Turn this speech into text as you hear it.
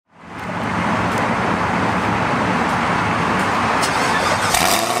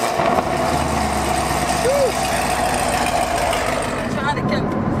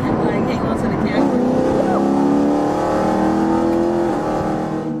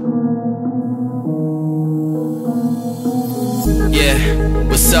Yeah,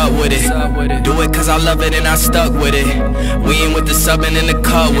 what's up with it? Do it cause I love it and I stuck with it. We ain't with the subbing in the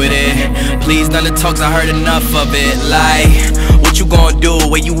cut with it. Please none of the talks, I heard enough of it. Like, what you gonna do?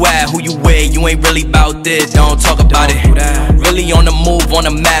 Where you at? Who you with? You ain't really about this, don't talk about it. Really on the move, on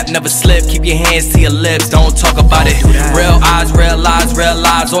the map, never slip. Keep your hands to your lips, don't talk about it. Real eyes, real lives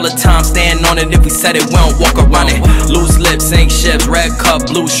all the time. Stand on it, if we said it, we don't walk around it. Loose lips, sink ships, red cup,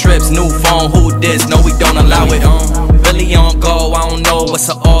 blue strips, new phone, who this? No, we don't allow it. Really on go, I don't know what's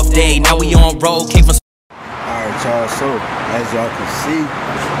an off day. Now we on road, came from. Alright, y'all, so as y'all can see, we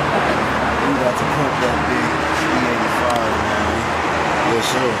got to pump that big E85, man. Yes,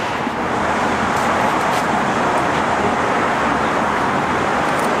 sir.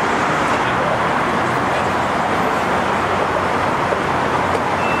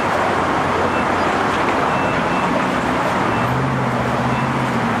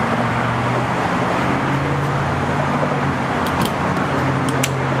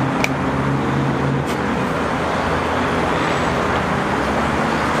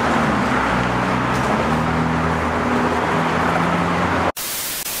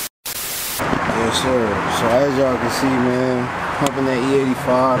 Sure. So as y'all can see, man, pumping that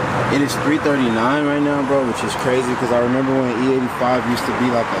E85. It is $3.39 right now, bro, which is crazy because I remember when E85 used to be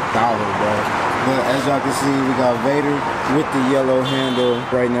like $1, bro. But as y'all can see, we got Vader with the yellow handle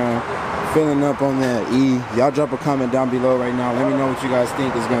right now, filling up on that E. Y'all drop a comment down below right now. Let me know what you guys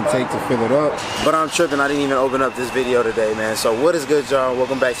think it's gonna take to fill it up. But I'm tripping, I didn't even open up this video today, man. So what is good, y'all?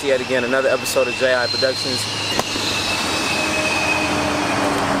 Welcome back to yet again another episode of JI Productions.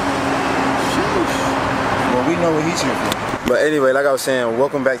 We know what he's here for. But anyway, like I was saying,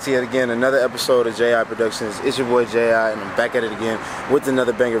 welcome back to yet again another episode of JI Productions. It's your boy JI, and I'm back at it again with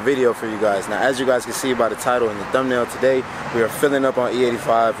another banger video for you guys. Now, as you guys can see by the title and the thumbnail today, we are filling up on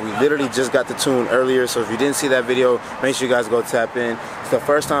E85. We literally just got the tune earlier, so if you didn't see that video, make sure you guys go tap in. It's the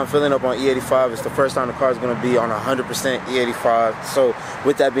first time filling up on E85. It's the first time the car is going to be on 100% E85. So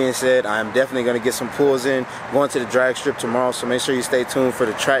with that being said, I'm definitely going to get some pulls in, going to the drag strip tomorrow, so make sure you stay tuned for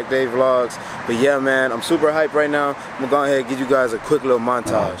the track day vlogs. But yeah, man, I'm super hyped right now. I'm going to go ahead and give you guys a quick little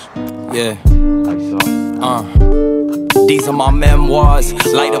montage. Yeah. These are my memoirs.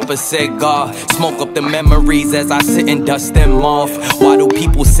 Light up a cigar, smoke up the memories as I sit and dust them off. Why do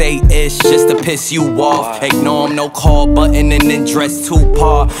people say it's just to piss you off? Ignore them, no call button and then dress too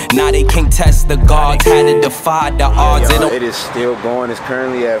par. Now they can't test the guards, had to defy the odds. It is still going. It's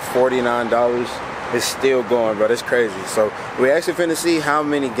currently at $49. It's still going, bro. That's crazy. So we actually finna see how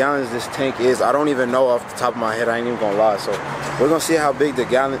many gallons this tank is. I don't even know off the top of my head. I ain't even gonna lie. So we're gonna see how big the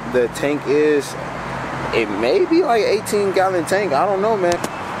tank is. It may be like an 18-gallon tank. I don't know, man.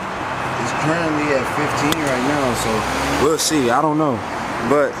 It's currently at 15 right now, so we'll see. I don't know,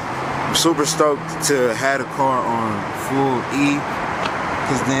 but I'm super stoked to have the car on full E,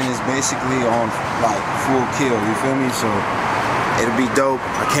 because then it's basically on like full kill. You feel me? So it'll be dope.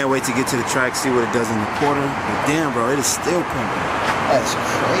 I can't wait to get to the track, see what it does in the quarter. But damn, bro, it is still pumping. That's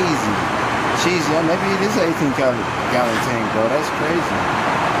crazy. Jeez, yeah, maybe it is an 18-gallon tank, bro. That's crazy.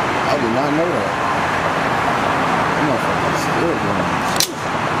 I did not know that. That motherfucker's still going.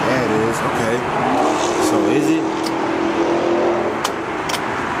 Yeah, it is. Okay. So is it?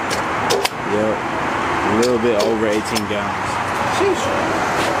 Yep. A little bit over 18 gallons. Sheesh.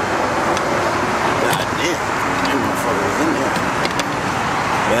 God damn. That motherfucker was in there.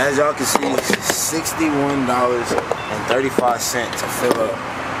 But as y'all can see, $61.35 to fill up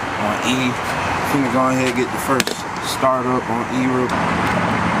on E. I'm gonna go ahead and get the first start up on E real quick.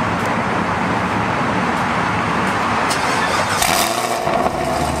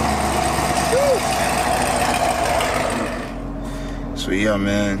 So yeah,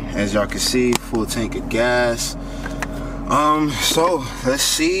 man, as y'all can see, full tank of gas. So let's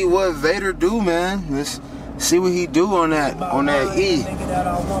see what Vader do, man. Let's see what he do on that E.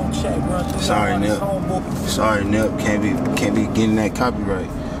 Sorry, Nip. Sorry, Nip. Can't be getting that copyright.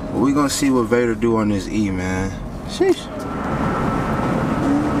 But we gonna see what Vader do on this E, man. Sheesh.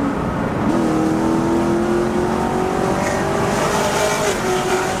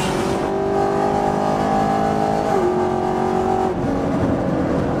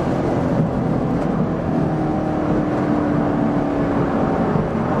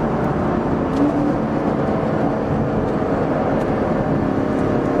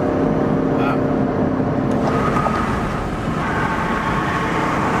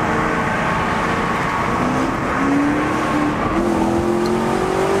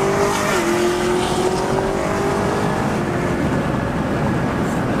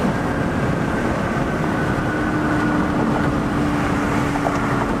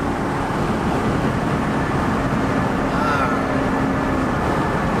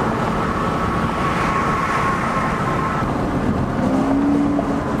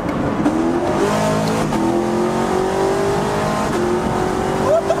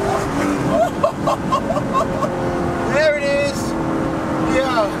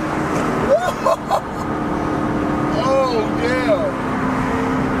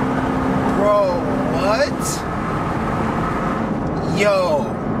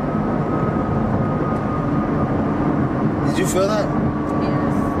 you feel that?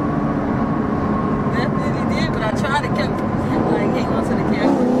 Yes. Definitely did, but I tried to keep like hang on to the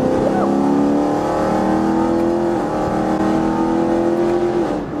camera.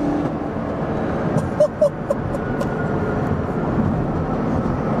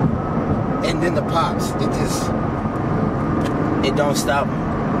 And then the pops, it don't stop.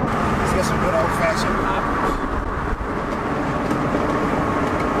 Let's get some good old fashioned poppers.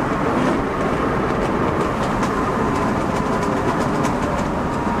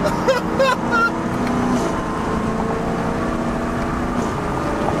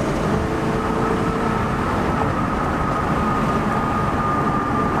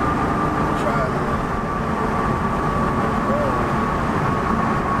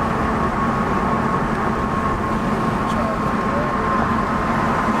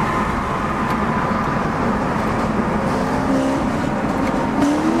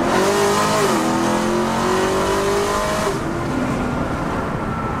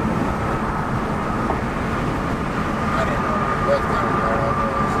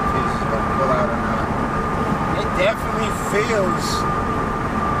 Definitely feels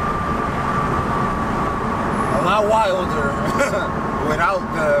a lot wilder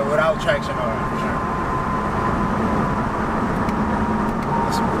without traction on.